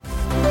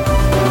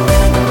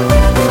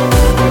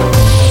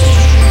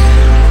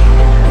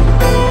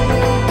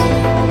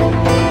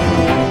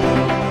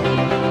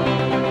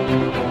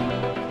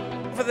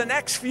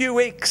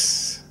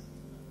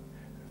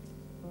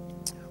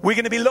We're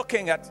going to be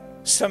looking at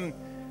some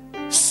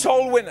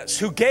soul winners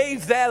who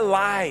gave their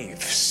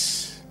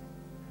lives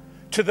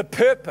to the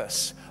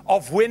purpose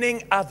of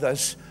winning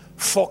others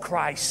for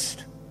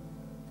Christ.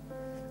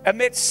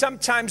 Amidst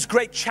sometimes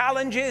great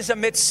challenges,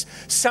 amidst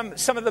some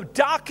of the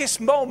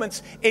darkest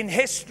moments in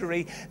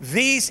history,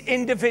 these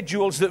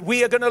individuals that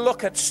we are going to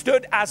look at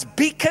stood as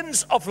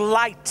beacons of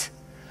light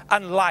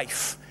and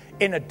life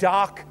in a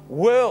dark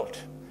world.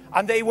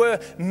 And they were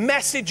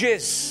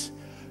messages,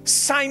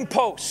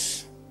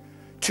 signposts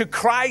to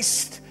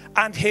Christ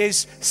and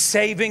his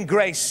saving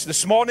grace.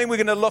 This morning we're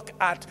going to look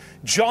at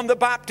John the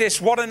Baptist.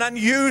 What an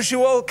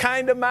unusual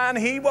kind of man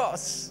he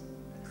was.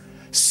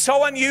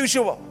 So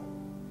unusual.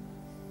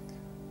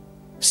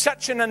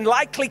 Such an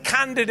unlikely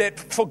candidate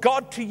for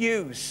God to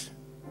use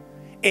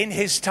in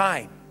his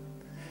time.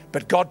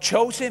 But God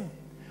chose him.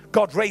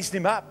 God raised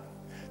him up.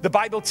 The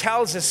Bible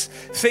tells us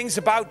things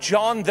about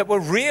John that were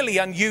really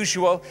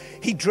unusual.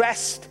 He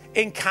dressed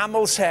in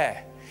camel's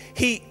hair.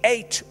 He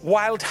ate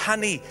wild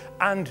honey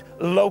and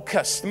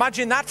locusts.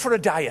 Imagine that for a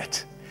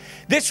diet.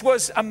 This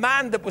was a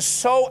man that was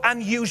so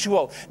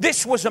unusual.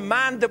 This was a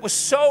man that was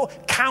so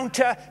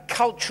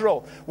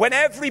counter-cultural. When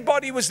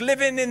everybody was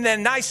living in their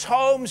nice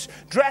homes,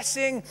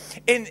 dressing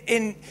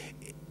in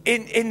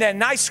their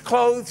nice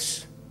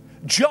clothes,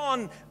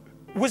 John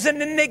was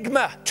an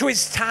enigma to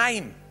his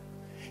time.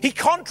 He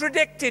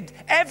contradicted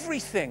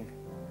everything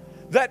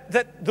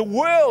that the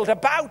world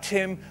about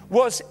him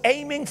was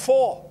aiming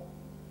for.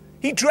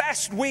 He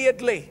dressed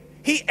weirdly.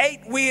 He ate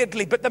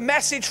weirdly. But the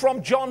message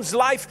from John's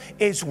life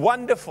is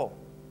wonderful.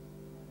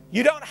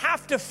 You don't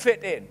have to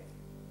fit in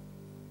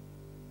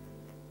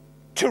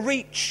to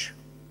reach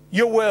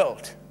your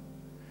world.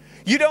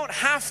 You don't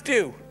have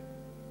to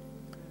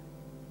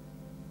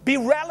be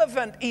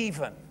relevant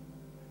even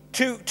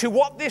to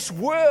what this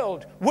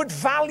world would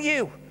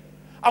value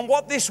and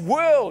what this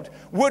world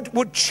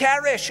would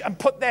cherish and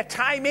put their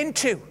time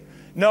into.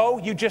 No,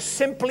 you just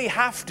simply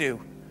have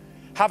to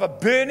have a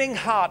burning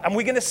heart, and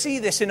we're going to see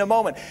this in a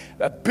moment,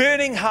 a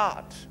burning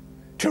heart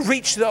to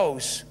reach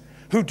those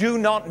who do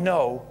not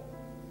know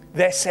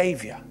their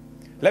Savior.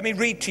 Let me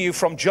read to you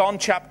from John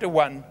chapter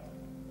 1,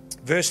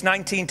 verse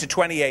 19 to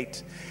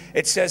 28.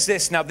 It says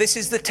this, "Now this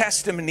is the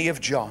testimony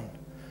of John.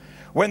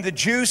 When the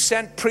Jews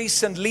sent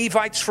priests and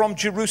Levites from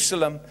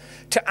Jerusalem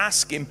to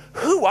ask him,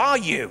 'Who are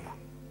you?'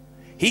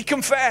 He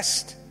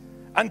confessed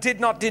and did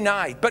not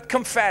deny, but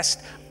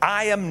confessed,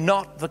 'I am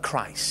not the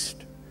Christ.'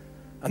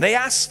 And they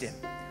asked him,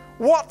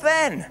 'What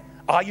then?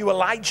 Are you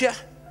Elijah?'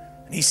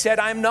 And he said,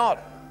 'I am not.'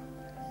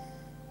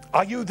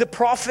 'Are you the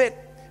prophet?'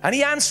 And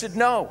he answered,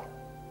 'No.'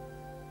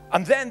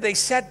 And then they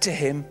said to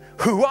him,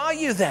 'Who are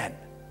you then?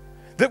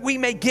 That we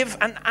may give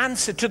an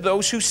answer to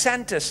those who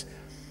sent us.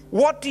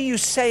 What do you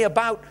say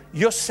about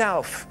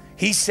yourself?'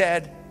 He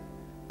said,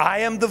 'I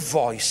am the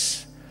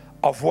voice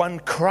of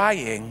one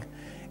crying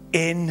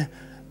in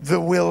the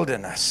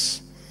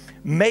wilderness,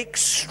 make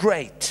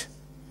straight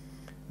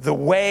the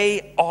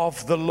way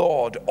of the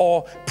Lord,'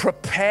 or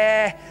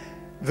prepare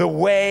the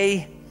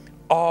way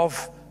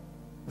of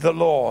the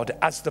Lord,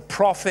 as the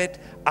prophet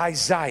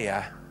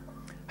Isaiah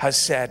has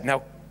said."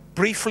 Now,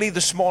 briefly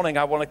this morning,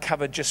 I want to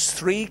cover just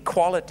three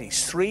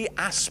qualities, three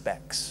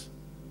aspects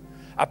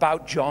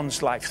about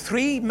John's life,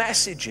 three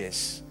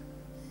messages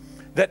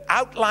that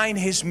outline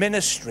his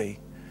ministry,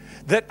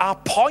 that are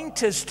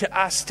pointers to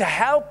us to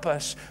help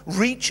us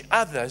reach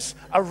others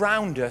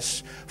around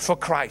us for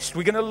Christ.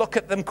 We're going to look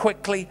at them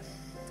quickly.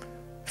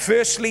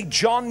 Firstly,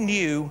 John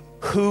knew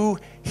who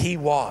he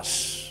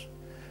was.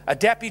 A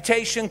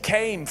deputation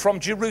came from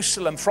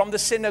Jerusalem, from the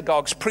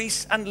synagogues,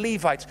 priests and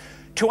Levites,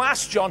 to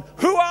ask John,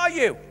 "Who are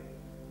you?"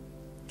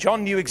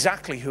 John knew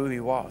exactly who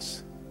he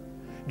was.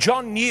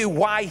 John knew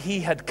why he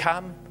had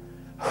come,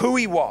 who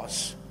he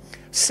was.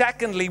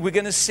 Secondly, we're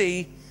going to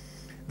see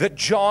that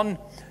John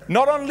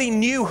not only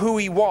knew who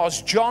he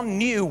was, John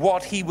knew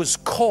what he was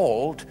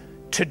called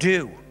to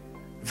do.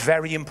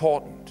 Very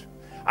important.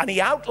 And he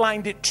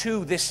outlined it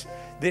to this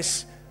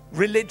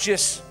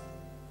religious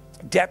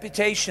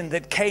deputation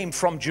that came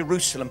from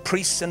Jerusalem,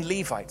 priests and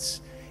Levites,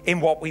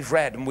 in what we've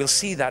read, and we'll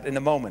see that in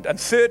a moment. And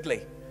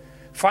thirdly,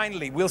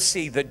 finally, we'll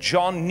see that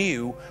John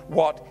knew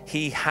what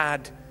he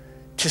had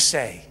to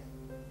say.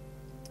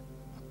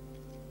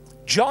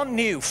 John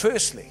knew,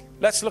 firstly,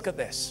 let's look at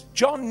this.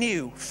 John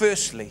knew,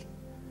 firstly,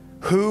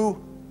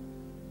 who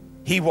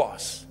he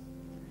was.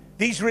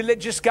 These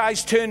religious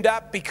guys turned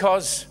up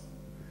because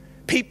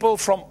people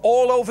from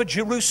all over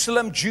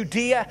Jerusalem,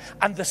 Judea,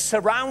 and the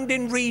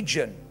surrounding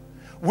region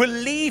were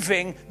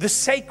leaving the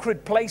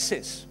sacred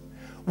places.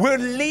 Were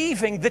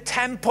leaving the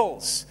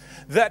temples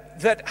that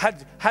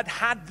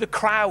had the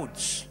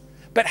crowds,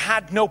 but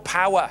had no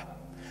power.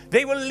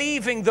 They were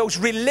leaving those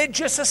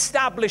religious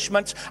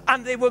establishments,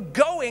 and they were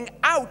going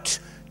out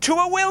to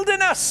a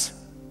wilderness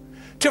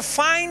to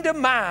find a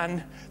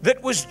man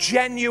that was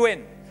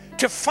genuine,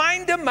 to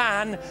find a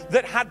man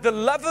that had the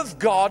love of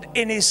God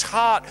in his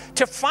heart,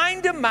 to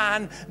find a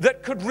man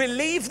that could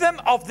relieve them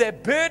of their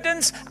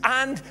burdens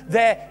and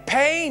their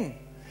pain.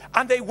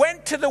 And they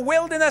went to the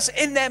wilderness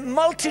in their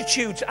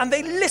multitudes, and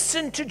they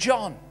listened to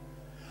John.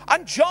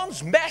 And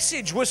John's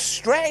message was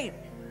straight.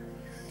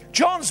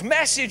 John's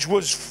message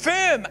was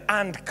firm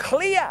and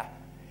clear.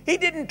 He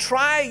didn't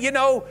try,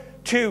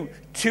 to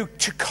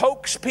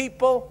coax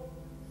people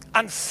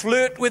and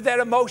flirt with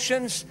their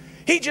emotions.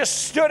 He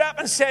just stood up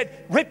and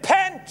said,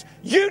 repent,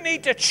 you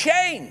need to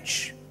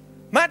change.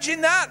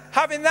 Imagine that,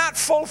 having that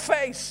full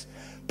face.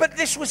 But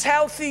this was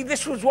healthy.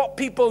 This was what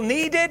people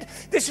needed.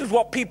 This is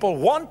what people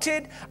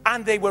wanted.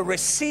 And they were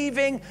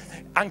receiving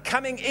and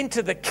coming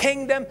into the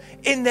kingdom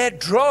in their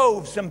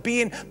droves and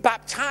being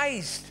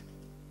baptized.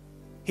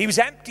 He was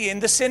emptying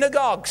the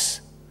synagogues.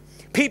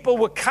 People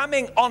were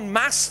coming en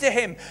masse to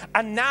him.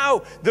 And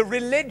now the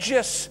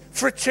religious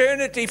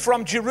fraternity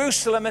from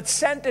Jerusalem had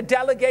sent a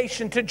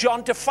delegation to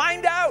John to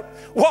find out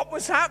what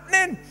was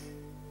happening,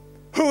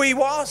 who he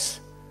was.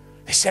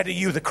 They said, are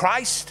you the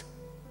Christ?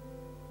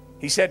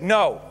 He said,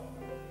 no.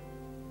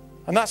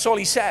 And that's all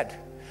he said.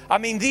 I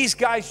mean, these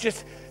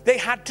guys they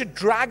had to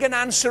drag an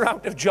answer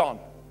out of John.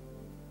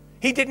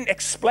 He didn't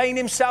explain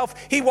himself.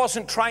 He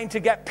wasn't trying to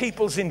get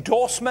people's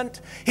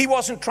endorsement. He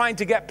wasn't trying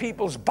to get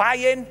people's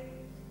buy-in.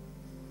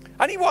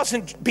 And he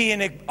wasn't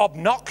being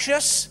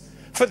obnoxious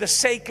for the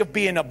sake of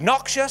being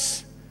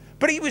obnoxious.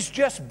 But he was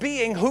just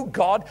being who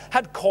God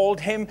had called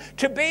him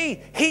to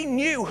be. He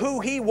knew who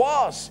he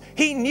was.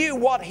 He knew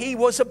what he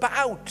was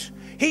about.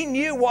 He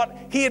knew what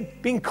he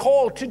had been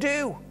called to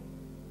do.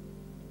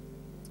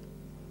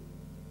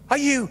 Are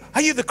you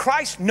the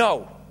Christ?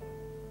 No.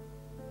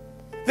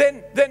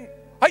 Then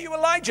are you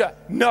Elijah?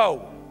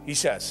 No, he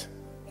says.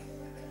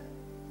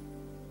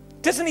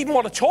 Doesn't even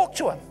want to talk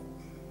to him.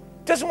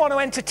 Doesn't want to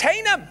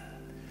entertain him.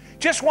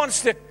 Just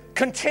wants to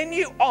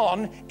continue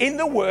on in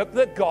the work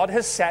that God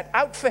has set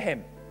out for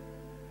him.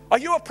 Are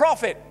you a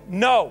prophet?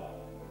 No.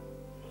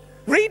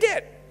 Read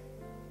it.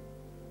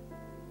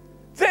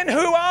 Then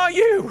who are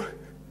you?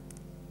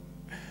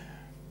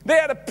 They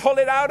had to pull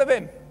it out of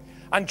him.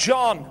 And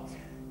John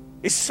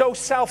is so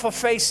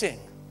self-effacing.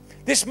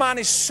 This man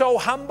is so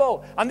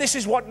humble. And this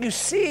is what you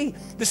see,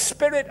 the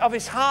spirit of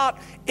his heart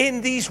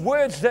in these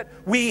words that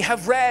we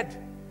have read.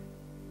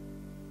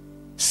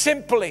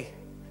 Simply.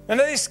 And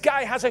this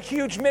guy has a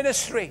huge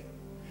ministry.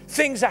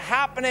 Things are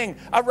happening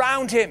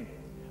around him.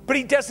 But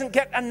he doesn't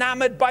get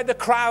enamored by the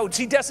crowds.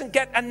 He doesn't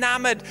get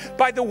enamored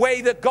by the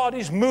way that God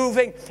is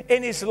moving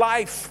in his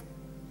life.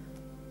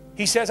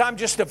 He says, I'm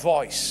just a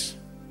voice.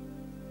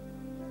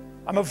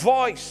 I'm a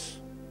voice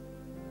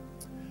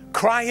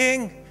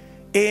crying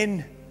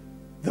in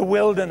the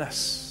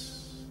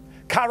wilderness.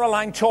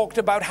 Caroline talked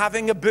about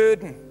having a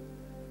burden.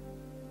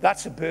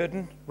 That's a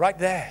burden right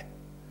there.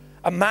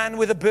 A man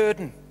with a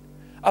burden.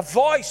 A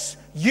voice,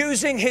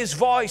 using his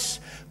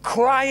voice,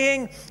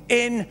 crying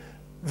in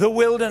the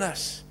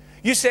wilderness.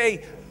 You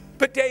say,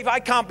 but Dave, I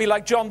can't be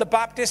like John the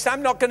Baptist.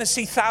 I'm not going to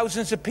see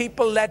thousands of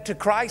people led to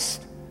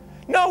Christ.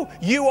 No,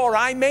 you or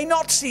I may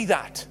not see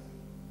that.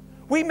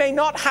 We may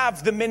not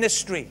have the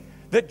ministry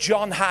that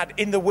John had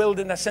in the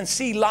wilderness and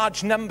see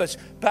large numbers,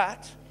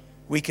 but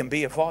we can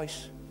be a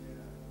voice.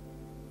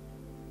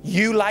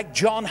 You, like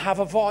John, have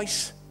a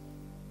voice.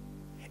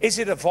 Is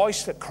it a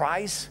voice that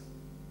cries?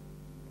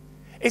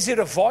 Is it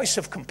a voice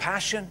of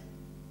compassion?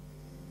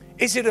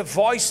 Is it a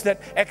voice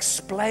that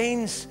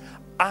explains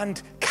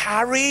and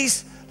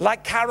carries,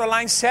 like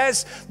Caroline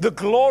says, the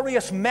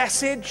glorious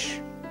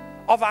message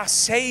of our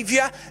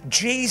Savior,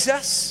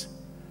 Jesus,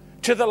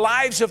 to the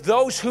lives of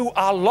those who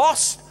are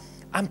lost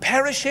and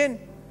perishing?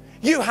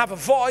 You have a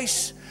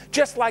voice,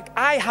 just like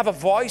I have a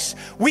voice.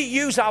 We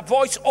use our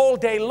voice all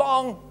day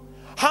long.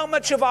 How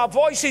much of our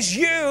voice is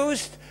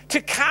used to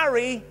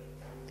carry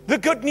the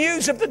good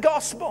news of the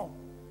gospel?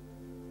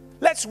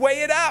 Let's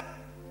weigh it up.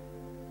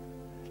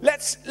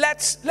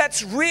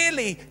 Let's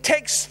really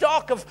take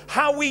stock of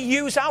how we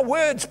use our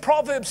words.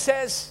 Proverbs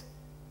says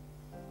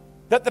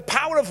that the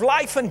power of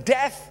life and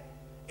death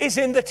is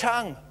in the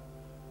tongue.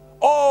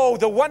 Oh,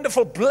 the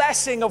wonderful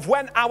blessing of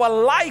when our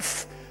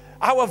life's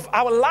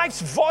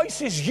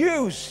voice is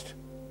used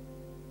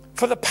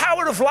for the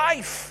power of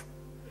life.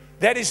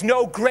 There is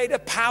no greater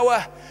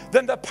power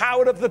than the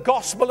power of the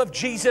gospel of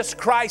Jesus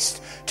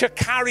Christ to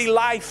carry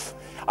life.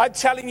 I'm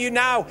telling you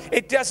now,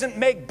 it doesn't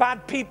make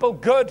bad people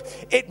good.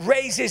 It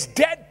raises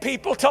dead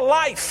people to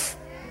life.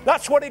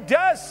 That's what it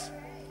does,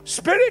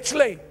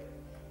 spiritually.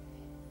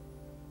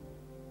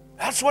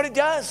 That's what it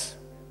does.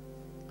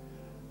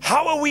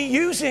 How are we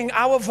using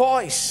our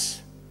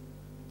voice?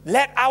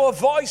 Let our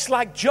voice,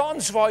 like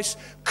John's voice,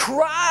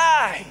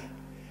 cry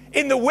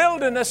in the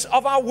wilderness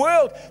of our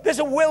world. There's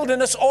a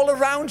wilderness all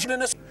around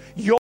you.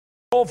 Your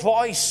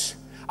voice,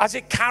 as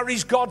it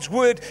carries God's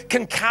word,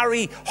 can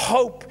carry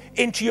hope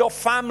into your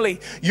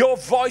family. Your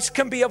voice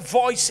can be a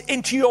voice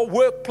into your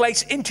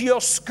workplace, into your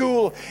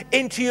school,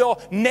 into your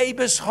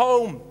neighbor's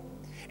home,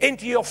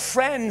 into your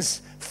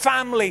friends,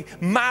 family,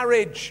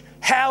 marriage,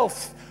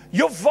 health.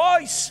 Your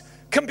voice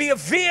can be a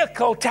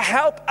vehicle to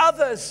help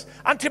others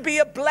and to be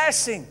a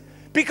blessing,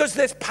 because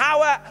there's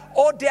power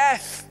or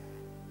death.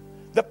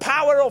 The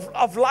power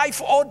of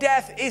life or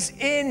death is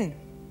in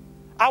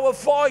our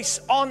voice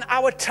on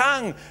our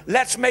tongue.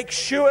 Let's make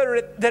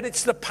sure that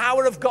it's the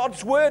power of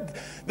God's word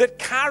that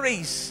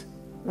carries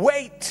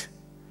weight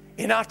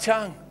in our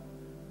tongue.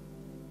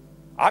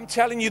 I'm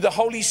telling you, the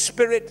Holy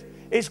Spirit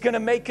is going to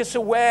make us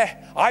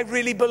aware, I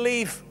really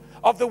believe,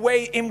 of the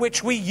way in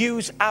which we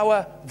use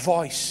our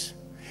voice.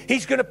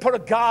 He's going to put a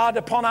guard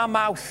upon our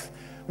mouth.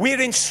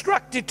 We're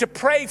instructed to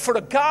pray for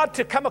a guard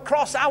to come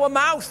across our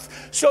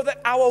mouth so that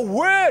our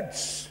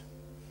words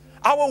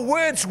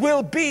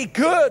will be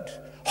good,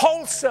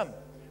 wholesome,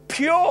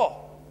 pure,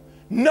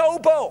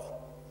 noble,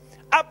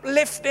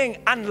 uplifting,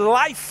 and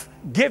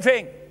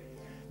life-giving.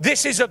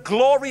 This is a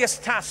glorious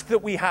task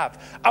that we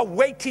have, a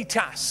weighty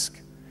task.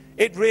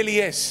 It really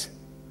is.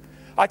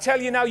 I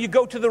tell you now, you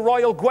go to the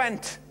Royal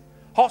Gwent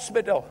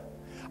Hospital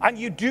and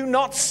you do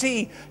not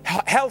see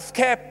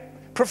healthcare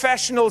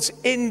professionals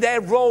in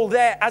their role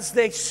there as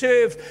they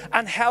serve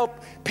and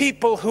help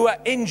people who are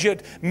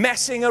injured,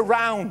 messing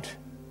around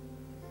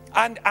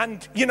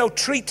and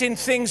treating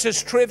things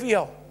as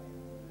trivial.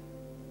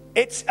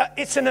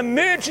 It's an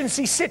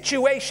emergency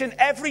situation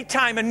every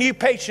time a new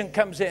patient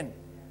comes in.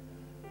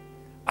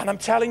 And I'm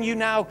telling you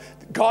now,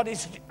 God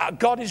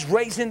is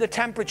raising the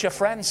temperature,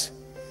 friends.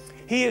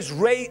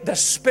 The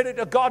Spirit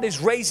of God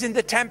is raising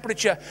the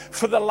temperature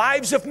for the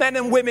lives of men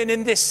and women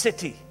in this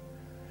city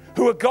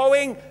who are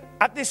going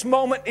at this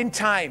moment in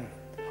time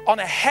on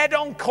a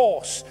head-on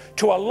course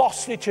to a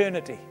lost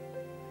eternity.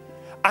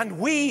 And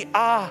we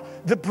are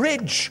the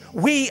bridge.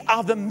 We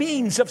are the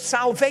means of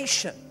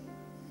salvation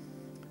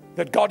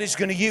that God is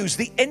going to use,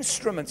 the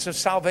instruments of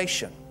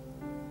salvation.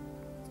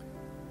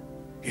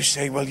 You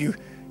say, well,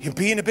 you're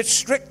being a bit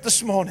strict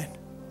this morning.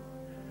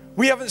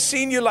 We haven't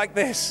seen you like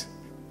this.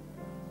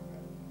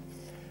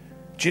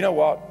 Do you know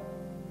what?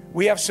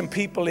 We have some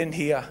people in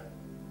here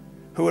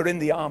who are in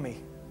the army.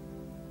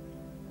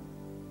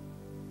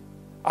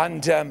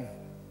 And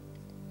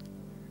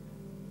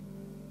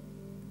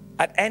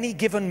at any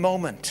given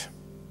moment,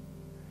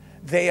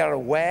 they are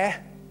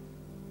aware,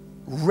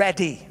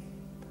 ready,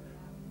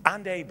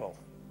 and able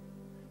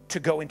to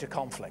go into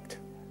conflict.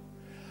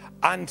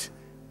 And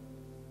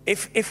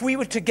if we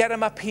were to get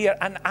them up here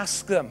and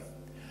ask them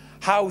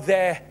how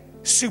their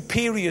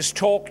superiors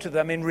talk to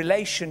them in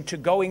relation to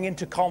going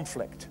into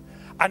conflict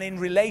and in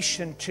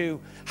relation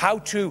to how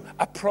to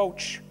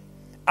approach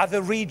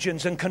other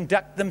regions and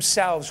conduct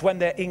themselves when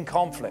they're in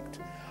conflict,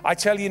 I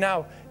tell you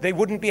now, they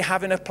wouldn't be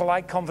having a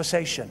polite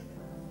conversation,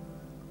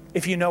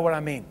 if you know what I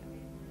mean.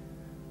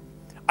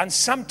 And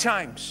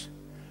sometimes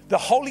the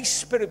Holy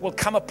Spirit will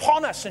come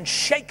upon us and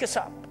shake us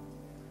up.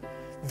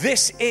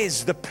 This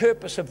is the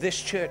purpose of this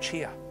church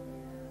here.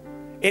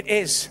 It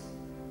is.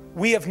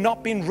 We have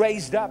not been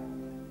raised up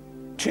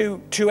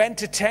to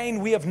entertain.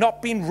 We have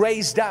not been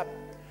raised up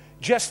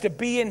just to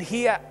be in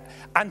here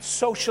and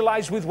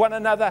socialize with one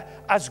another,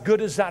 as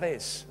good as that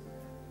is.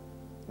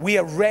 We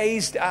are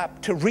raised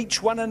up to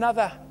reach one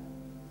another,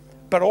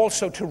 but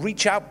also to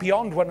reach out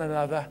beyond one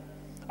another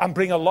and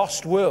bring a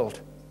lost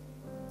world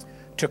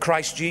to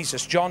Christ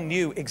Jesus. John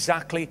knew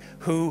exactly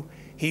who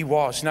he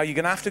was. Now you're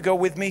going to have to go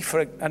with me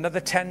for another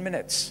 10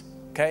 minutes,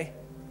 okay?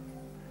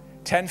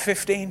 10,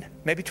 15,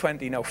 maybe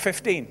 20, no,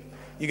 15.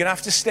 You're going to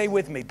have to stay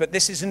with me, but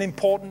this is an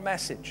important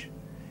message.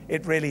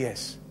 It really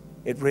is.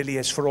 It really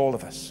is for all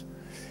of us.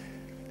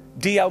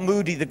 D.L.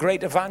 Moody, the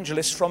great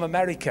evangelist from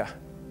America,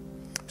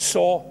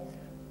 saw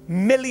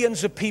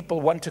millions of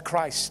people went to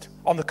Christ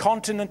on the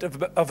continent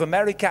of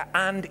America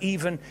and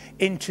even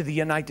into the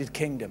United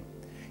Kingdom.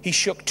 He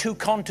shook 2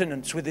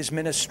 continents with his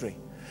ministry.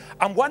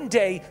 And one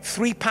day,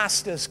 3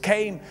 pastors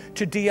came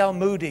to D.L.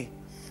 Moody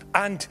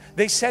and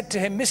they said to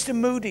him, Mr.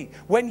 Moody,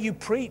 when you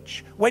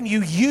preach, when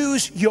you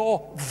use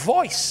your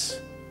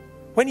voice,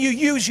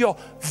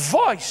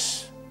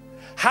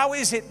 how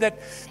is it that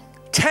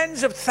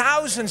tens of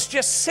thousands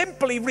just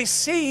simply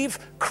receive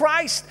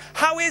Christ?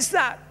 How is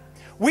that?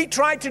 We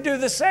try to do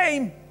the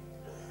same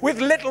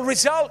with little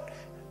result.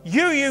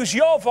 You use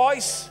your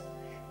voice.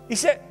 He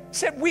said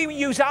we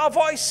use our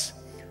voice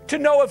to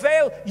no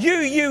avail. You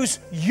use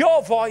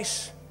your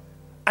voice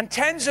and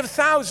tens of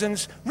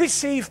thousands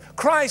receive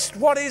Christ.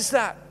 What is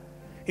that?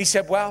 He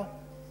said,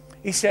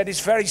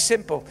 it's very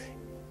simple.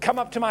 Come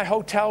up to my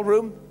hotel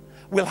room.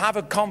 We'll have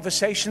a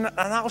conversation and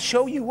I'll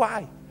show you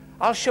why.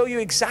 I'll show you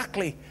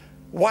exactly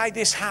why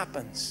this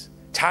happens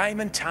time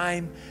and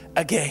time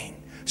again.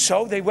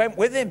 So they went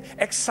with him,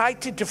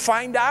 excited to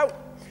find out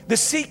the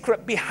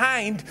secret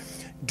behind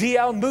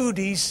D.L.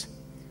 Moody's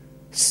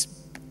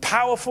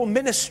powerful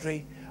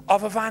ministry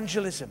of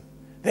evangelism.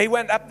 They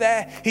went up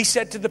there. He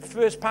said to the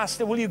first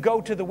pastor, will you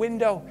go to the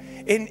window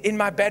in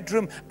my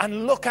bedroom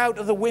and look out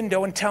of the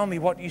window and tell me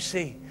what you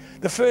see?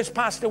 The first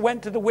pastor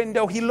went to the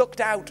window. He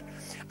looked out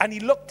and he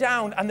looked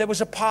down and there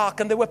was a park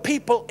and there were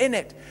people in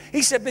it.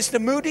 He said,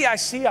 Mr. Moody, I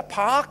see a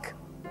park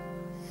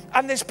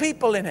and there's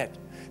people in it.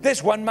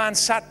 There's one man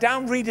sat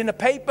down reading a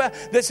paper.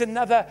 There's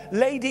another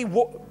lady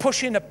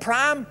pushing a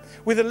pram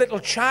with a little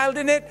child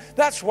in it.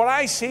 That's what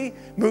I see.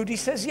 Moody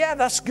says, yeah,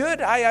 that's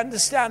good. I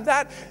understand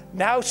that.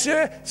 Now,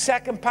 sir,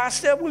 second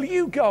pastor, will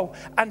you go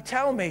and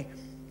tell me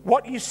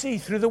what you see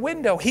through the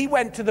window. He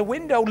went to the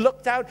window,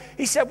 looked out.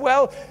 He said,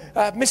 well,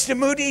 Mr.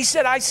 Moody, he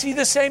said, I see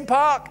the same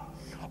park.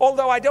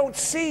 Although I don't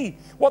see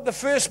what the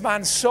first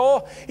man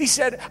saw. He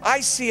said, I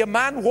see a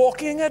man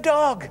walking a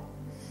dog.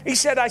 He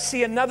said, I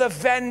see another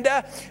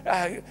vendor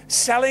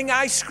selling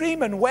ice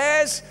cream and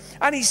wares.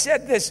 And he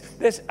said,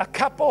 there's a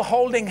couple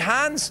holding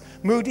hands.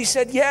 Moody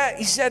said, yeah.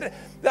 He said,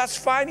 that's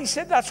fine. He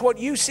said, that's what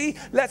you see.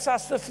 Let's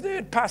ask the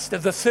third pastor.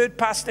 The third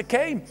pastor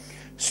came,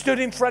 stood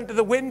in front of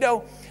the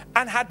window,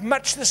 and had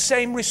much the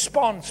same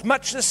response,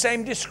 much the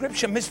same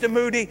description. Mr.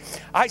 Moody,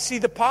 I see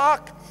the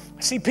park.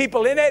 I see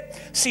people in it.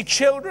 See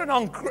children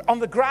on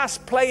the grass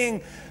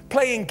playing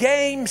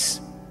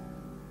games.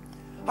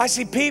 I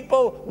see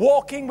people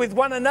walking with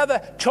one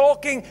another,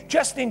 talking,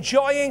 just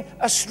enjoying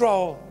a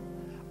stroll.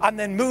 And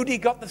then Moody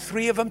got the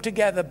three of them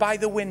together by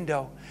the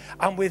window,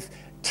 and with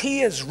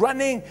tears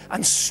running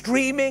and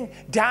streaming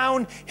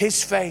down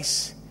his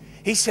face,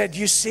 he said,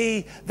 you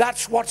see,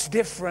 that's what's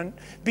different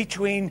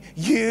between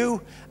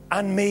you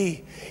and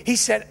me. He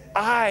said,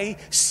 I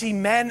see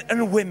men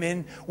and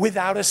women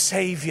without a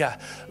savior,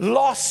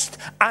 lost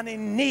and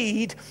in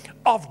need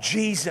of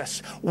Jesus.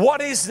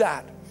 What is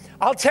that?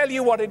 I'll tell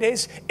you what it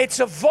is.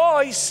 It's a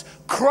voice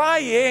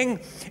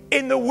crying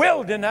in the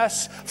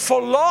wilderness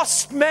for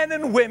lost men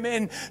and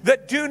women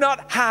that do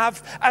not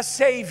have a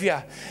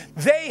savior.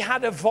 They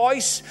had a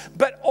voice,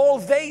 but all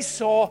they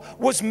saw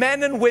was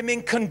men and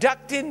women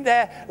conducting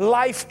their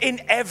life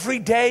in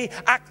everyday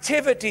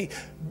activity.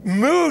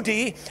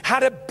 Moody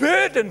had a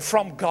burden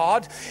from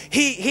God.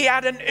 He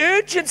had an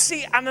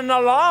urgency and an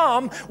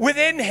alarm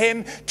within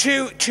him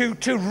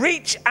to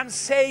reach and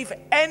save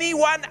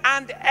anyone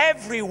and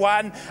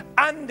everyone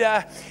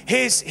under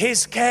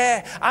his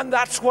care. And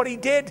that's what he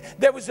did.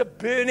 There was a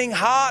burning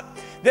heart.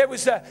 There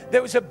was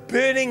a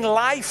burning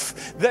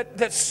life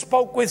that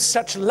spoke with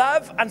such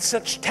love and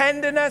such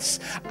tenderness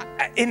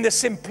in the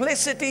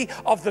simplicity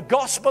of the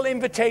gospel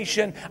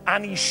invitation,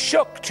 and he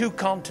shook 2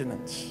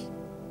 continents.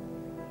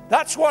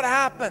 That's what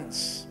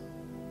happens.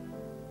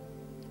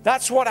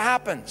 That's what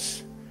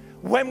happens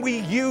when we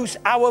use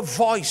our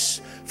voice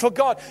for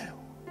God.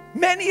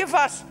 Many of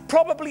us,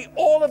 probably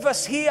all of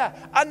us here,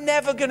 are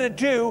never going to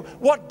do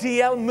what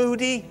D.L.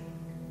 Moody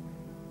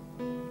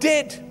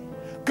did.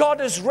 God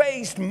has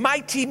raised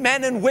mighty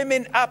men and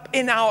women up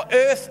in our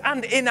earth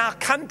and in our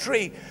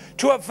country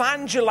to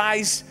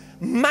evangelize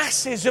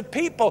masses of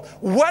people.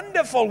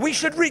 Wonderful. We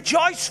should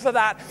rejoice for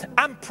that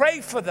and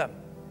pray for them.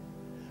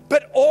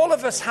 But all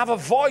of us have a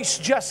voice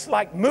just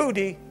like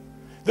Moody.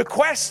 The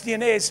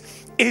question is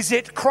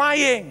it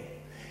crying?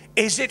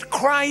 Is it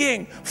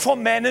crying for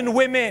men and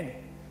women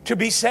to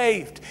be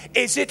saved?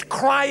 Is it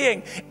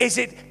crying? Is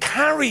it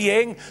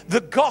carrying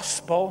the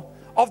gospel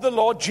of the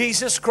Lord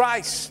Jesus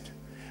Christ?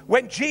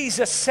 When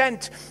Jesus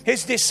sent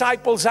his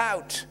disciples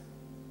out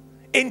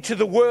into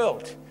the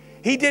world,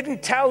 he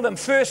didn't tell them,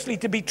 firstly,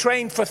 to be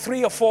trained for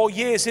 3 or 4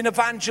 years in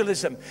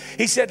evangelism.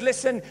 He said,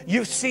 listen,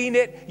 you've seen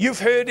it, you've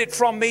heard it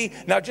from me,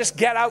 now just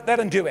get out there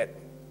and do it.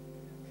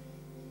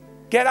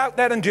 Get out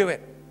there and do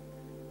it.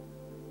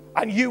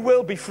 And you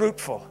will be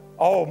fruitful.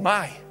 Oh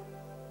my.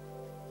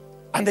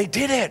 And they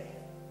did it.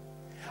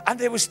 And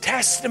there was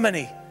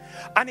testimony.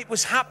 And it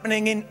was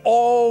happening in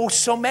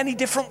so many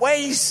different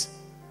ways.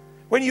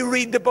 When you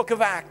read the book of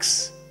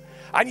Acts,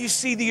 and you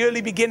see the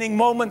early beginning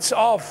moments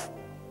of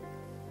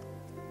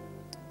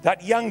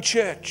that young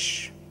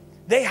church,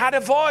 they had a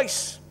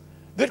voice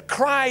that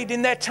cried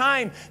in their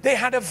time. They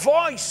had a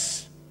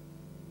voice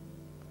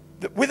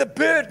with a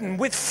burden,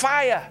 with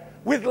fire,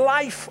 with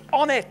life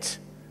on it,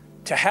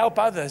 to help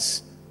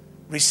others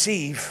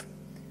receive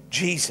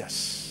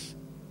Jesus.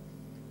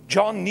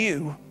 John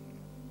knew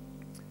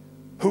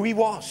who he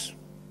was.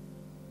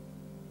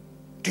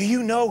 Do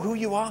you know who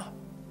you are?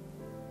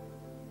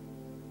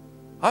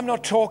 I'm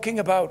not talking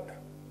about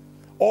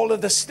all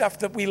of the stuff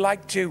that we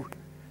like to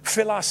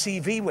fill our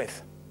CV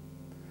with,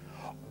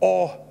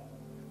 or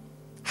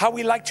how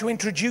we like to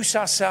introduce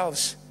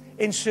ourselves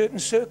in certain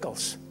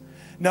circles.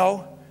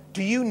 No,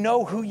 do you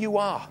know who you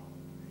are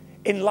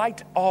in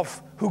light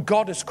of who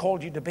God has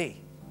called you to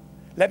be?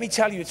 Let me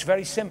tell you, it's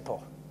very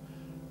simple.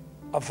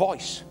 A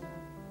voice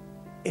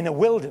in a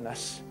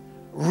wilderness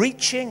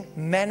reaching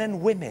men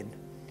and women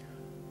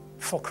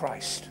for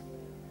Christ.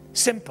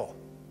 Simple.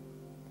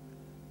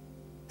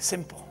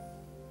 Simple.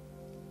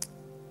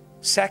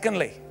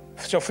 Secondly,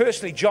 so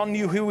firstly, John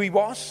knew who he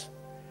was.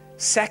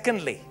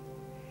 Secondly,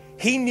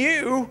 he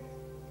knew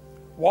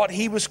what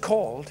he was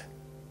called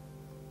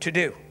to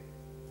do.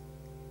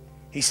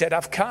 He said,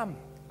 I've come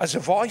as a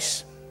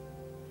voice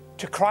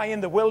to cry in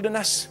the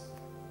wilderness,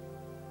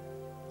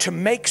 to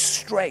make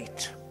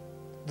straight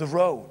the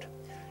road,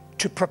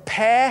 to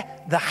prepare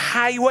the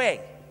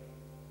highway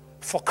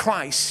for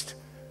Christ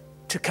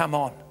to come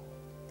on.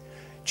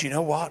 Do you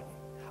know what?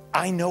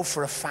 I know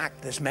for a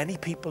fact there's many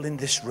people in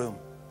this room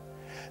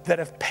that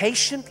have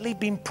patiently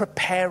been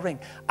preparing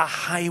a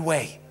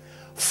highway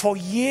for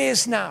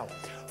years now,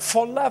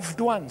 for loved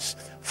ones,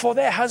 for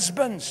their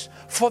husbands,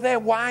 for their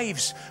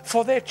wives,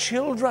 for their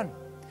children.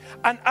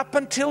 And up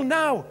until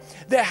now,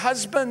 their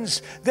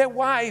husbands, their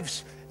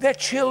wives, their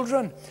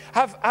children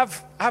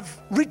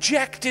have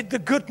rejected the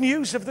good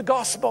news of the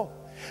gospel.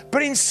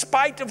 But in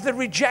spite of the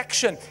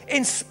rejection,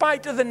 in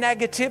spite of the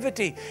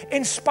negativity,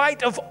 in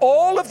spite of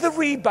all of the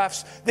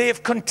rebuffs, they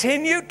have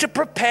continued to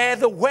prepare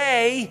the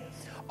way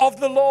of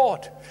the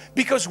Lord.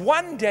 Because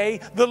one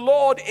day the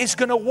Lord is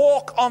going to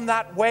walk on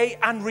that way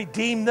and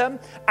redeem them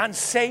and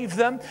save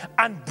them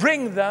and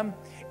bring them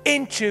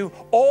into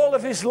all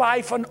of his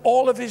life and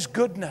all of his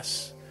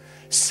goodness.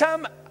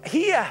 Some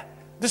here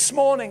this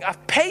morning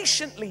have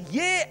patiently,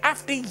 year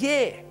after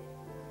year,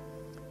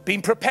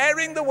 been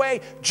preparing the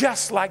way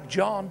just like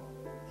John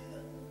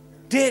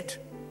did.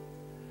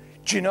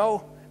 Do you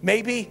know,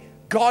 maybe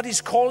God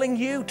is calling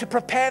you to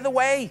prepare the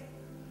way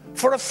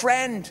for a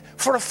friend,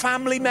 for a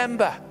family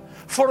member,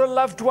 for a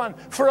loved one,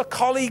 for a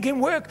colleague in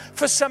work,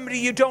 for somebody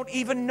you don't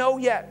even know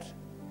yet.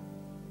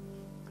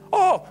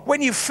 Or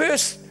when you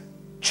first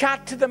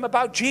chat to them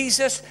about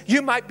Jesus,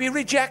 you might be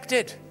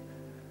rejected.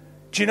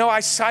 Do you know,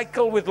 I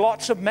cycle with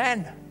lots of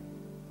men,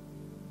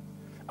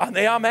 and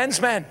they are men's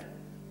men.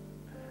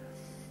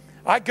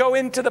 I go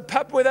into the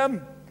pub with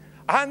them,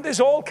 and there's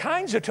all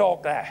kinds of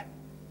talk there.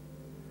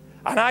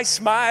 And I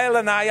smile,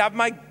 and I have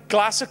my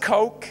glass of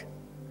Coke,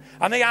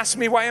 and they ask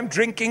me why I'm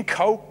drinking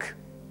Coke.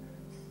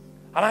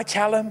 And I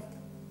tell them.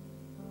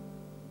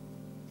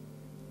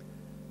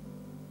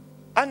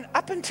 And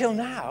up until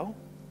now,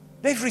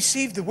 they've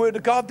received the Word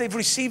of God. They've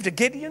received a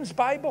Gideon's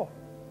Bible.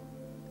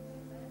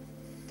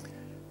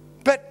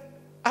 But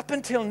up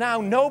until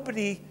now,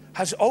 nobody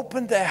has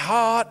opened their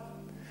heart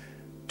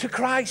to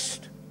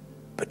Christ.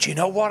 But you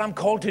know what I'm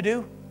called to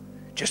do?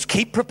 Just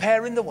keep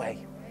preparing the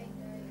way.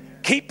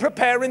 Keep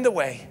preparing the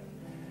way.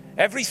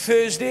 Every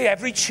Thursday,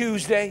 every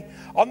Tuesday,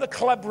 on the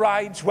club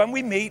rides, when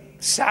we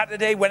meet,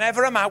 Saturday,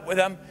 whenever I'm out with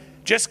them,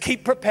 just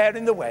keep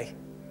preparing the way.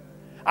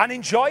 And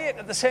enjoy it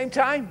at the same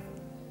time.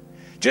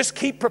 Just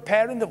keep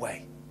preparing the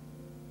way.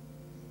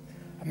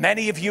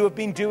 Many of you have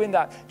been doing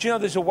that. Do you know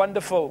there's a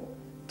wonderful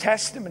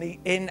testimony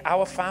in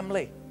our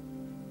family?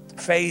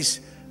 Faye's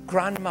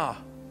grandma,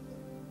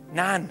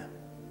 Nan,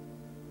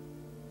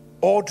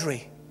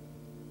 Audrey,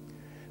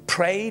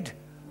 prayed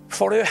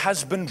for her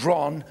husband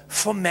Ron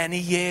for many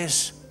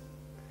years.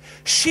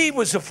 She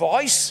was a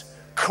voice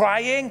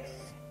crying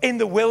in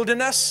the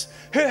wilderness.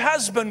 Her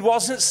husband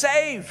wasn't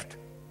saved.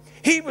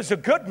 He was a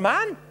good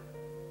man,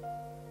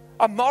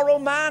 a moral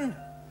man,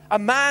 a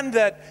man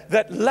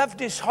that loved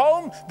his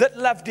home, that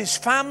loved his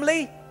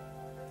family.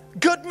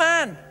 Good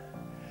man.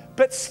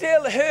 But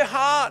still her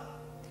heart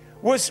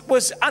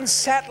was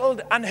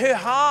unsettled, and her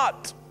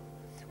heart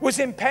was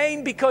in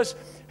pain because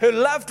her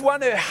loved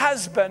one, her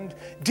husband,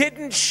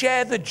 didn't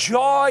share the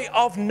joy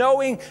of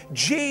knowing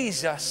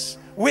Jesus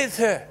with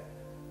her.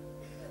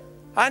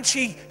 And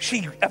she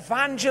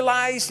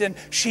evangelized and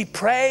she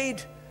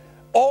prayed,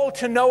 all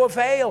to no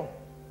avail.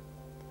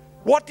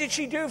 What did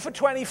she do for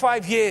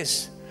 25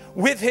 years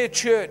with her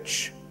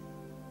church?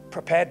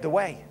 Prepared the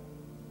way.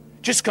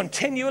 Just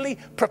continually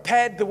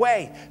prepared the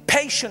way.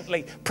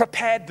 Patiently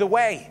prepared the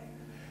way.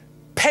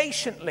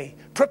 Patiently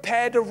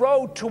prepared a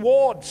road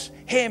towards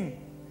him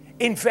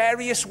in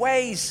various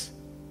ways.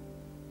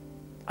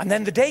 And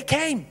then the day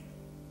came.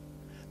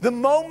 The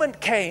moment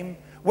came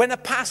when a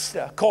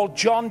pastor called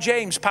John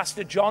James,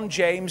 Pastor John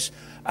James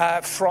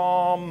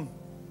from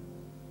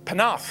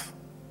Penarth,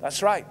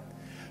 that's right,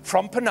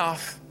 from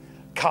Penarth,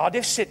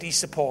 Cardiff City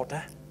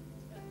supporter.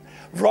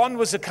 Ron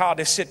was a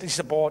Cardiff City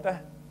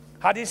supporter,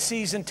 had his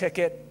season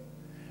ticket.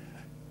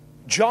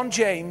 John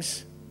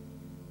James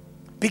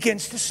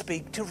begins to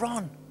speak to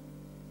Ron.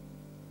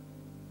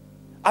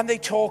 And they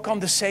talk on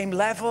the same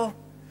level.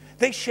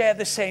 They share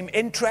the same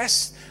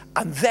interests.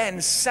 And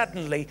then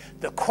suddenly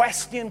the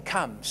question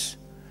comes,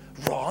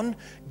 Ron,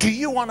 do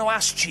you want to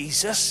ask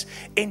Jesus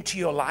into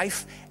your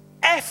life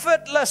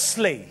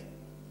effortlessly?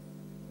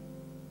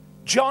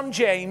 John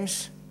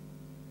James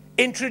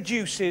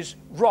introduces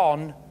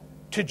Ron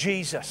to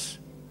Jesus.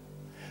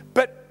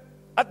 But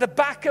at the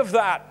back of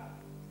that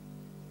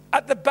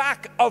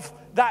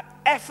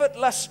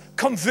effortless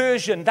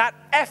conversion, that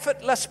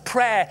effortless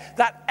prayer,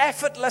 that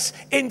effortless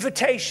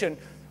invitation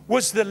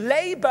was the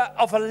labor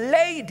of a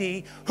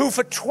lady who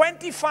for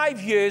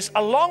 25 years,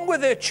 along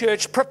with her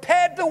church,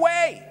 prepared the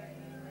way.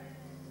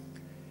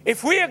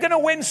 If we are going to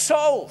win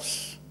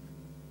souls,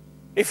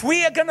 if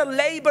we are going to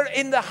labor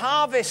in the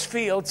harvest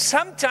field,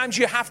 sometimes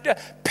you have to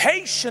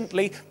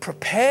patiently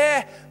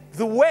prepare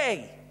the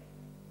way.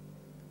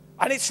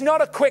 And it's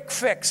not a quick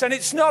fix, and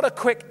it's not a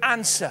quick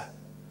answer.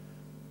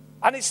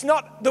 And it's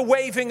not the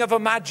waving of a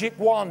magic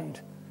wand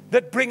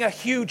that bring a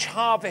huge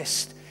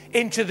harvest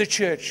into the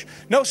church.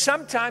 No,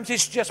 sometimes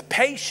it's just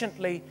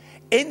patiently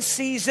in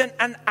season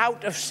and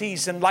out of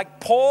season. Like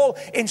Paul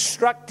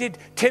instructed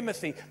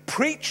Timothy,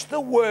 preach the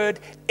word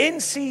in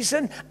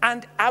season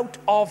and out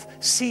of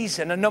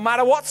season. And no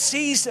matter what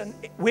season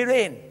we're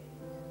in,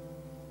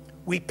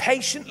 we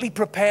patiently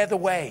prepare the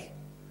way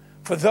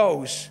for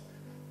those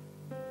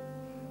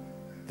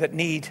that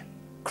need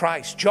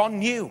Christ. John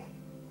knew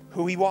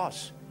who he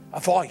was. A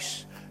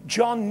voice.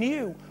 John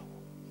knew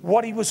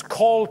what he was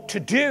called to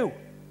do.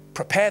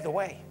 Prepare the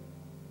way.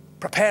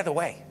 Prepare the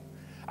way.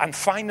 And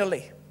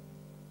finally,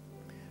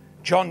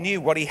 John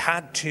knew what he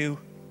had to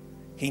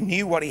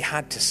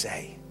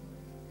say.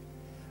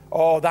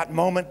 Oh, that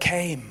moment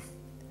came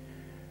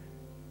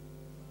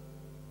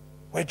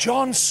where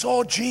John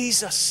saw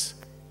Jesus.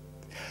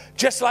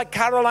 Just like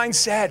Caroline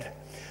said,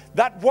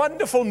 that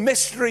wonderful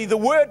mystery, the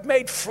Word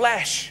made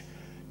flesh,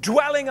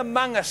 dwelling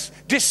among us,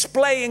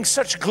 displaying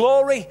such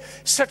glory,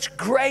 such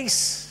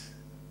grace.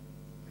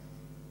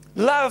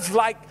 Love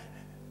like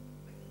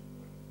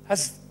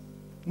has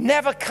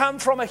never come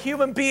from a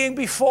human being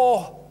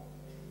before.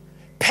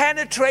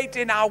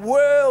 Penetrating our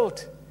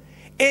world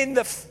in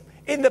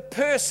the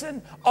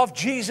person of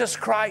Jesus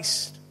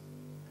Christ.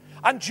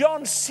 And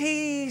John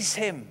sees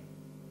him.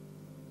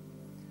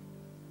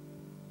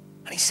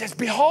 And he says,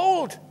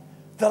 behold,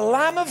 the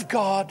Lamb of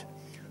God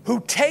who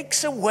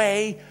takes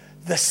away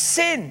the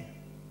sin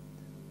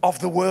of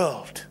the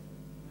world.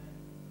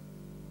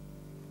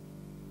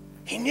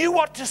 He knew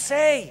what to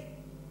say.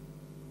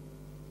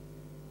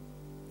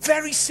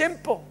 Very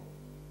simple.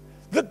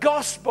 The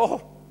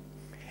gospel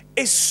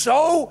is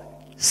so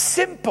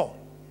simple.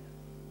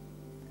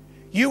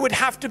 You would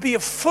have to be a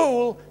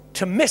fool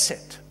to miss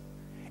it.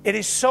 It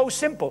is so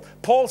simple.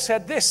 Paul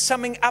said this,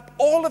 summing up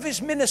all of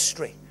his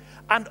ministry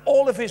and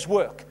all of his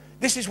work.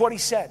 This is what he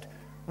said.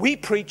 We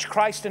preach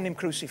Christ and him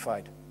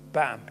crucified.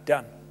 Bam,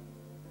 done.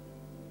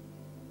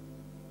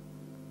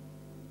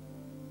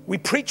 We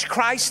preach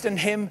Christ and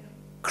him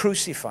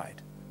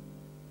crucified.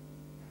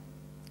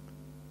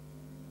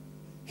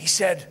 He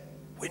said,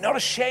 we're not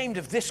ashamed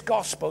of this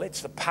gospel.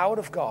 It's the power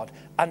of God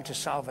unto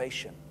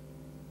salvation.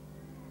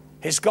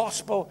 His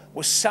gospel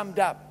was summed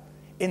up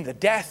in the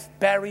death,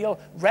 burial,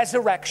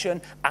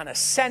 resurrection, and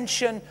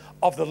ascension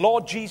of the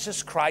Lord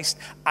Jesus Christ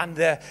and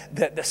the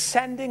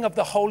sending of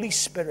the Holy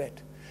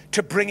Spirit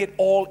to bring it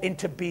all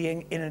into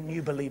being in a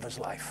new believer's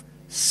life.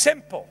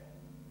 Simple.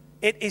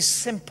 It is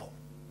simple.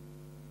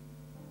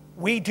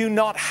 We do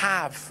not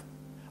have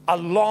a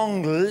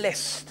long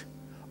list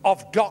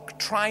of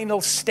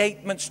doctrinal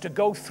statements to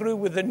go through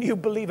with a new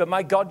believer.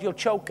 My God, you'll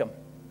choke him.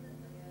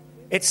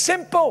 It's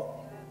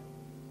simple.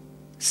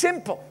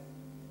 Simple.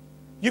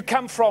 You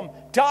come from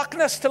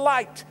darkness to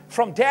light,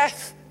 from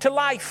death to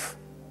life,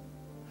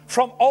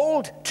 from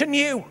old to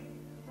new.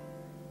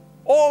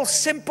 All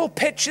simple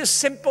pictures,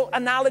 simple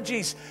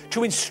analogies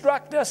to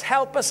instruct us,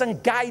 help us,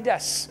 and guide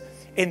us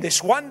in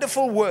this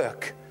wonderful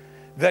work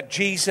that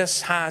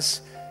Jesus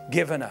has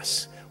given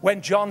us.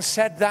 When John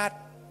said that,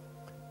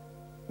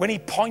 when he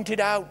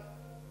pointed out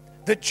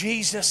that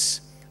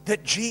Jesus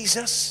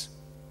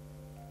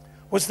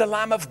was the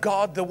Lamb of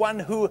God, the one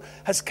who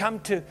has come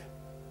to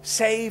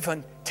save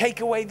and take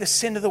away the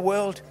sin of the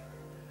world,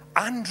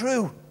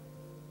 Andrew,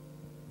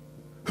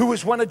 who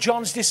was one of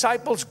John's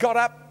disciples, got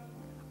up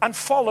and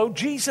followed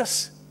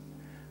Jesus.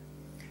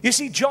 You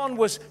see, John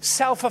was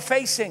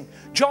self-effacing.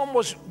 John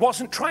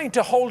wasn't trying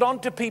to hold on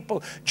to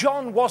people.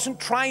 John wasn't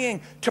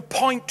trying to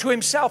point to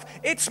himself.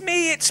 It's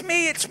me, it's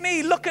me, it's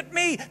me. Look at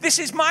me. This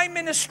is my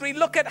ministry.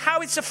 Look at how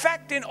it's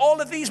affecting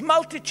all of these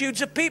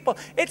multitudes of people.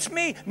 It's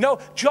me. No,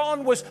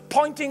 John was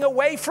pointing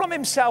away from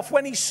himself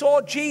when he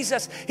saw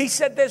Jesus. He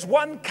said, there's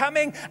one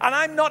coming, and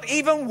I'm not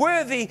even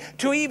worthy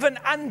to even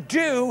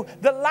undo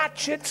the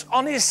latchets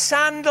on his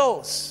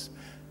sandals.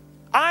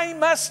 I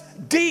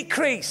must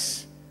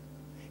decrease.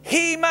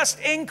 He must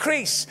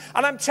increase.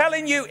 And I'm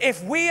telling you,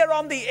 if we are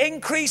on the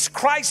increase,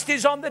 Christ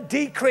is on the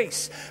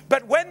decrease.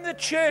 But when the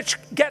church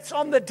gets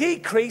on the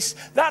decrease,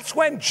 that's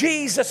when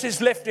Jesus is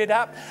lifted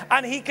up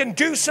and he can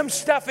do some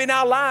stuff in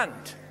our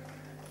land.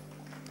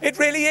 It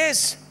really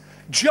is.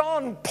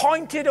 John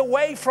pointed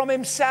away from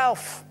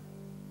himself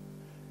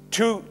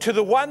to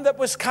the one that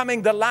was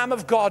coming, the Lamb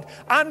of God.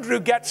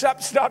 Andrew gets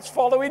up, starts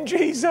following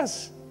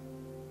Jesus.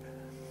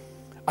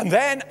 And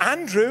then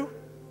Andrew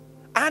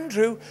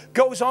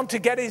goes on to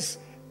get his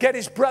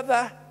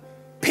brother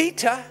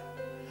Peter,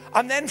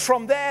 and then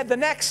from there the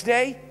next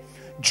day,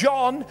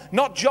 John,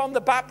 not John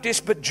the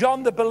Baptist, but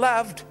John the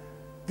Beloved,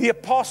 the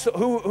apostle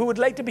who would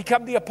later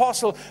become the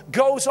apostle,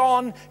 goes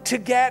on to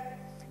get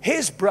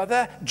his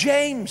brother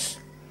James.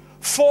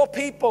 4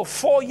 people,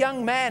 4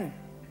 young men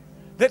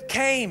that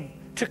came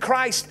to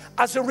Christ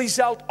as a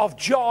result of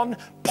John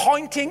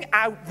pointing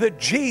out that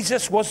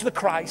Jesus was the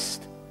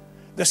Christ,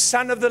 the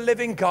Son of the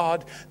living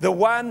God, the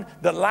one,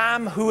 the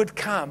Lamb who had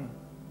come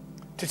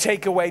to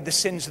take away the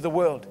sins of the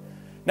world.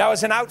 Now,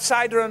 as an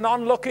outsider, an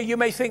onlooker, you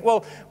may think,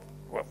 well,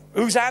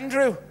 who's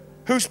Andrew?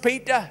 Who's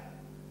Peter?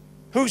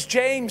 Who's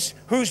James?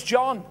 Who's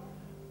John?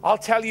 I'll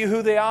tell you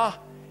who they are.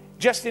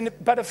 Just in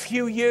but a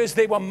few years,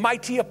 they were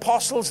mighty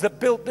apostles that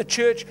built the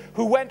church,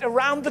 who went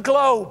around the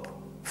globe,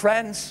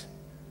 friends,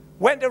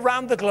 went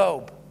around the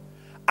globe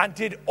and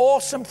did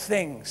awesome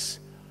things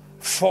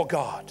for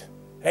God.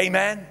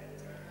 Amen.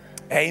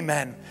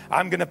 Amen.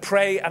 I'm going to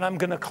pray and I'm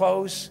going to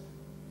close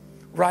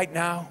right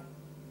now.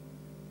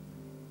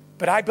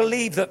 But I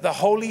believe that the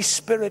Holy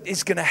Spirit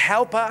is going to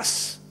help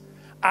us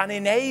and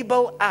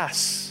enable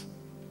us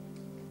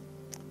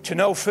to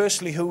know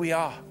firstly who we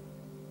are.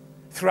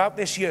 throughout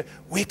this year,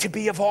 we're to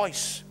be a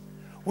voice.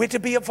 We're to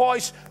be a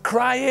voice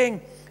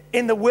crying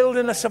in the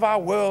wilderness of our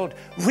world,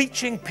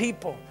 reaching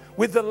people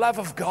with the love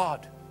of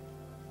God.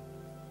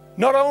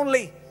 Not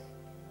only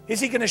is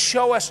he going to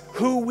show us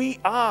who we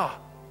are,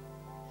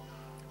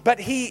 but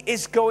he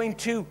is going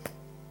to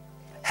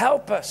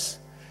help us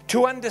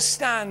to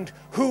understand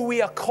who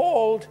we are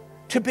called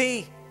to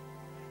be,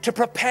 to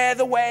prepare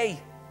the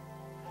way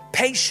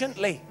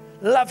patiently,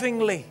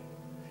 lovingly,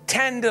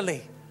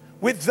 tenderly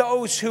with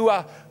those who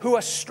are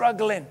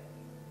struggling,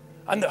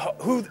 and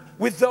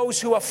with those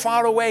who are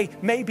far away,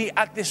 maybe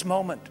at this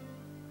moment.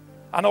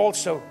 And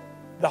also,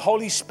 the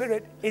Holy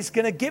Spirit is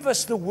going to give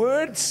us the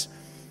words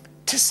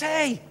to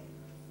say.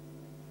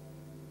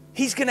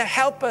 He's going to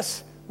help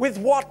us with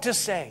what to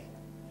say.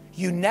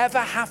 You never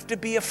have to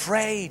be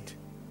afraid,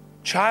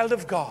 child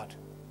of God,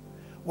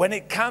 when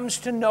it comes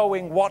to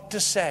knowing what to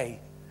say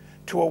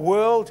to a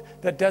world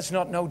that does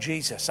not know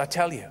Jesus. I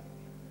tell you,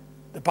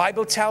 the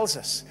Bible tells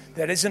us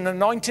there is an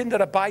anointing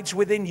that abides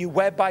within you,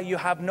 whereby you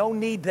have no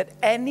need that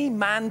any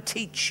man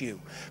teach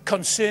you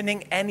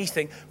concerning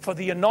anything. For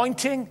the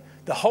anointing,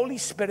 the Holy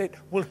Spirit,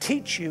 will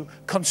teach you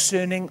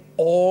concerning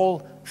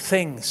all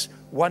things.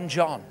 1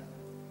 John.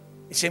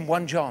 It's in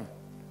 1 John.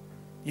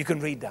 You can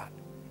read that.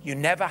 You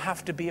never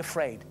have to be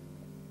afraid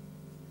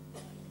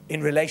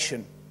in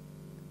relation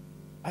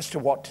as to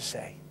what to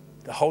say.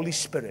 The Holy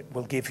Spirit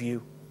will give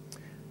you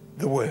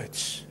the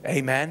words.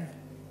 Amen.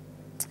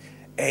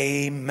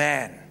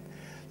 Amen.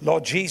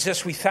 Lord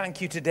Jesus, we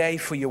thank you today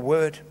for your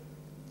word.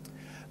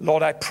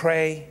 Lord, I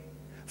pray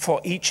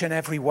for each and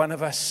every one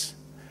of us.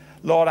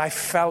 Lord, I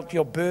felt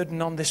your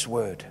burden on this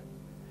word.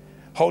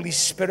 Holy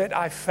Spirit,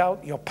 I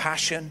felt your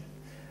passion,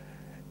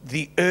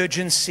 the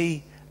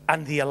urgency,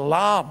 and the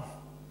alarm,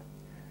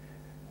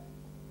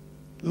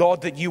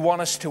 Lord, that you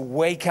want us to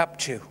wake up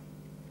to.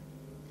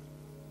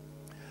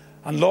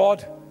 And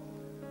Lord,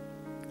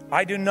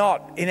 I do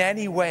not in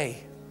any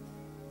way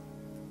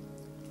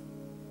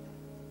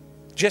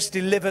just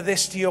deliver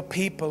this to your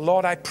people.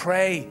 Lord, I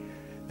pray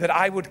that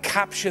I would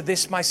capture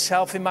this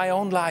myself in my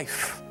own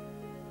life.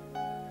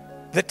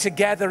 That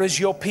together as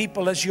your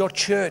people, as your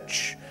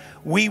church,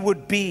 we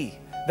would be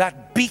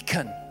that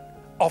beacon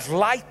of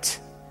light,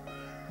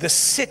 the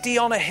city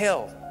on a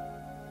hill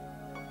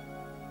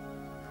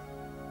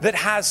that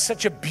has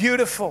such a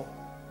beautiful,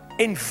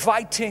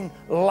 inviting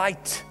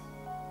light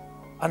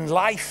and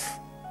life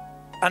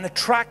and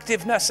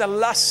attractiveness, a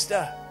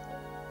luster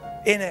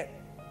in it.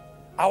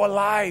 Our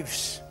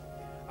lives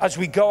as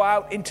we go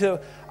out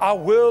into our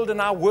world and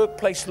our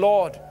workplace,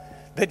 Lord,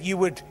 that you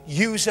would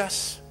use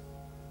us,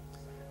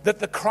 that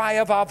the cry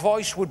of our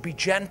voice would be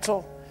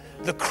gentle,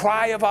 the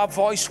cry of our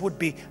voice would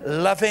be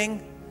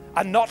loving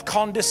and not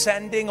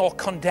condescending or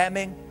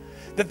condemning,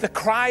 that the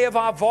cry of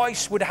our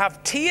voice would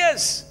have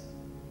tears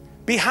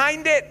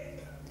behind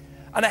it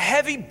and a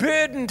heavy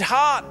burdened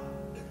heart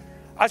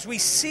as we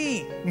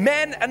see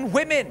men and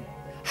women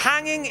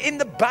hanging in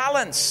the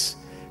balance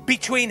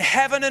between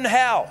heaven and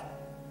hell.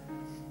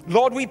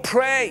 Lord, we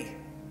pray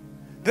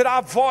that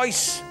our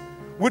voice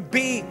would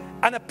be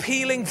an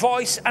appealing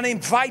voice, an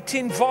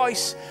inviting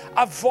voice,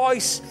 a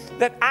voice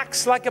that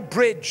acts like a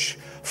bridge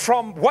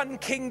from one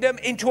kingdom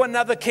into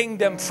another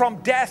kingdom, from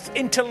death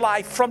into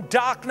life, from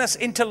darkness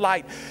into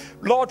light.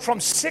 Lord,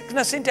 from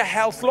sickness into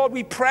health. Lord,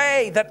 we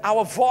pray that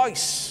our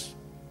voice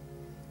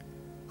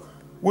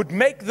would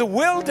make the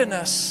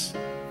wilderness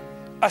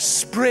a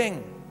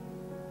spring,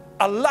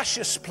 a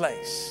luscious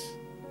place,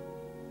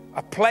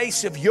 a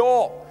place of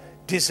your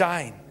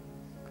design.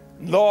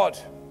 Lord,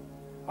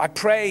 I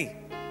pray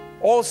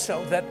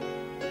also that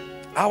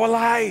our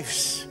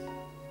lives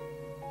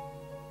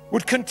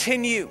would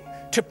continue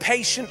to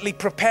patiently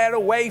prepare a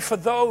way for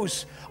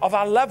those of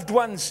our loved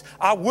ones,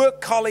 our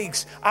work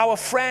colleagues, our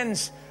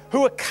friends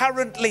who are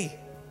currently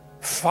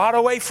far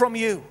away from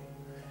you.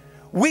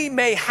 We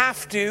may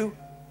have to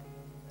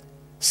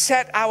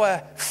set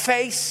our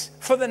face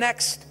for the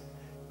next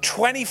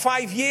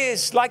 25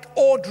 years like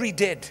Audrey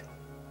did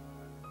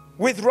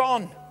with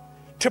Ron,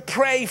 to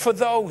pray for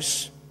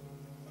those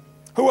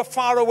who are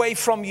far away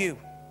from you,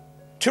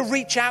 to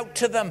reach out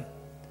to them.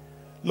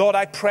 Lord,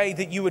 I pray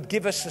that you would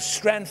give us the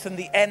strength and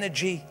the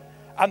energy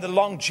and the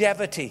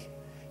longevity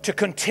to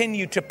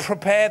continue to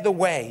prepare the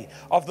way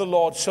of the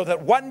Lord, so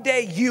that one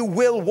day you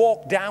will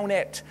walk down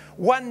it.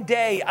 One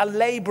day a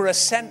laborer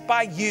sent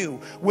by you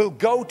will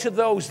go to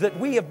those that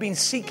we have been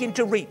seeking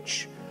to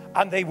reach,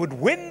 and they would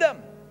win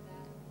them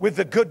with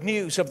the good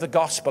news of the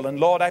gospel. And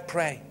Lord, I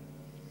pray,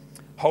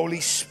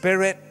 Holy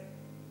Spirit,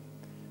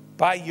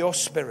 by your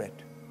Spirit,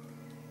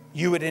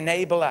 you would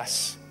enable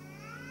us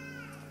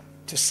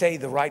to say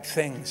the right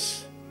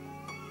things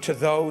to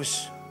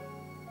those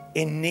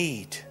in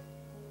need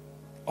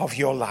of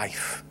your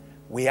life.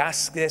 We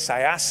ask this,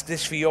 I ask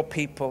this for your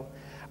people,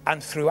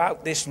 and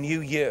throughout this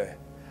new year,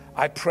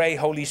 I pray,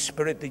 Holy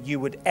Spirit, that you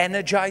would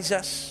energize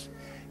us,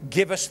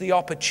 give us the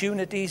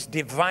opportunities,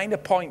 divine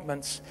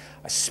appointments.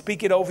 I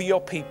speak it over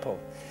your people,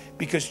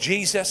 because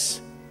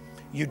Jesus,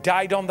 you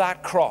died on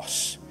that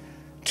cross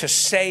to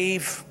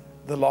save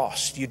the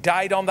lost. You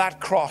died on that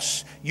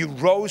cross. You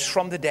rose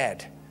from the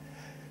dead,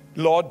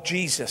 Lord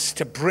Jesus,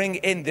 to bring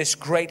in this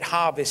great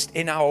harvest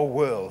in our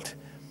world,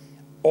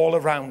 all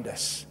around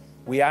us.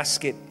 We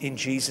ask it in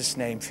Jesus'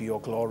 name for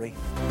your glory.